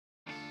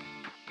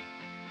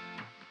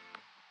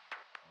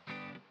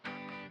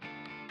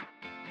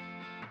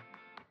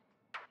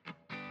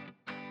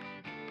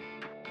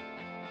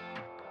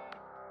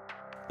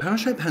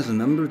PowerShape has a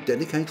number of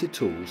dedicated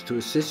tools to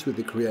assist with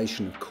the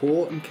creation of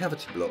core and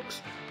cavity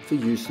blocks for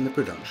use in the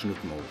production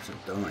of moulds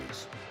and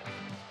dies.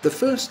 The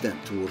first step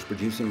towards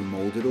producing a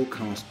moulded or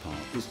cast part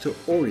is to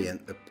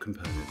orient the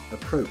component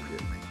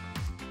appropriately.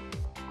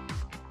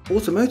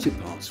 Automotive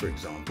parts, for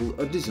example,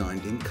 are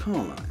designed in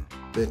car line,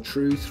 their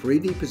true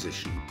 3D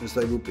position as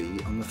they will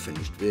be on the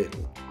finished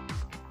vehicle.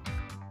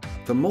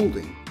 For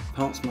moulding,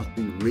 parts must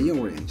be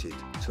reoriented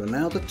to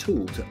allow the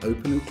tool to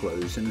open and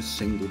close in a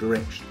single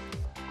direction,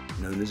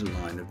 known as a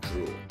line of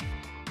draw.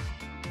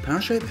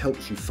 PowerShape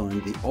helps you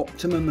find the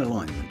optimum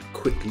alignment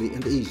quickly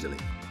and easily.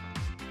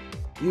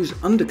 Use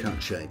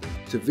undercut shading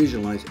to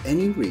visualize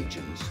any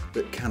regions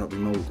that cannot be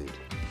moulded.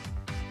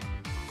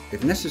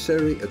 If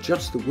necessary,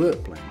 adjust the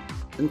work plane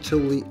until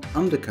the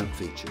undercut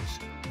features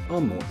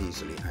are more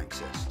easily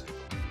accessed.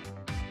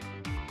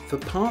 For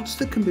parts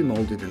that can be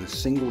moulded in a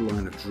single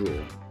line of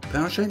draw,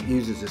 PowerShape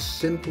uses a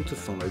simple to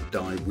follow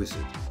die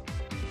wizard.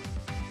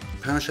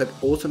 PowerShape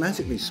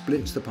automatically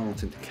splits the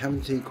part into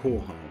cavity and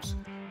core halves,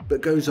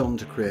 but goes on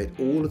to create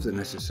all of the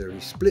necessary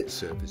split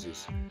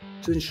surfaces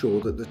to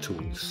ensure that the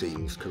tool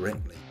seals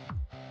correctly.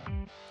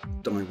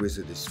 Die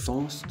wizard is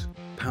fast,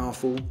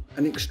 powerful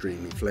and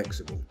extremely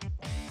flexible.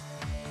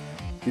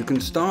 You can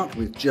start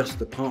with just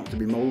the part to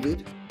be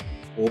moulded,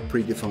 or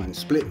predefine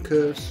split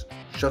curves,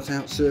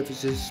 shutout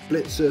surfaces,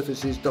 split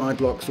surfaces, die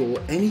blocks or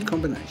any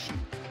combination,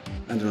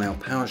 and allow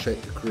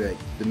PowerShape to create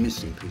the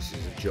missing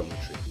pieces of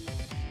geometry.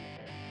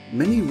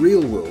 Many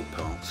real-world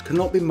parts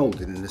cannot be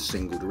moulded in a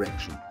single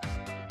direction,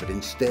 but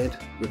instead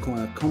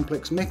require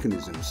complex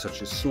mechanisms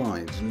such as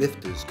slides,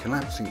 lifters,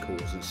 collapsing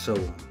cores and so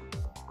on.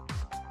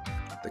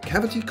 The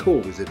cavity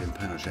core wizard in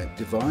PowerShape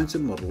divides a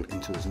model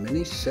into as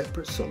many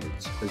separate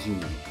solids as you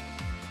need.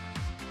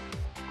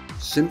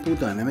 Simple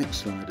dynamic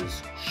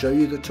sliders show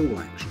you the tool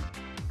action,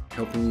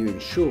 helping you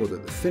ensure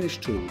that the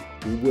finished tool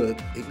will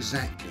work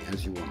exactly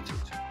as you want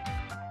it.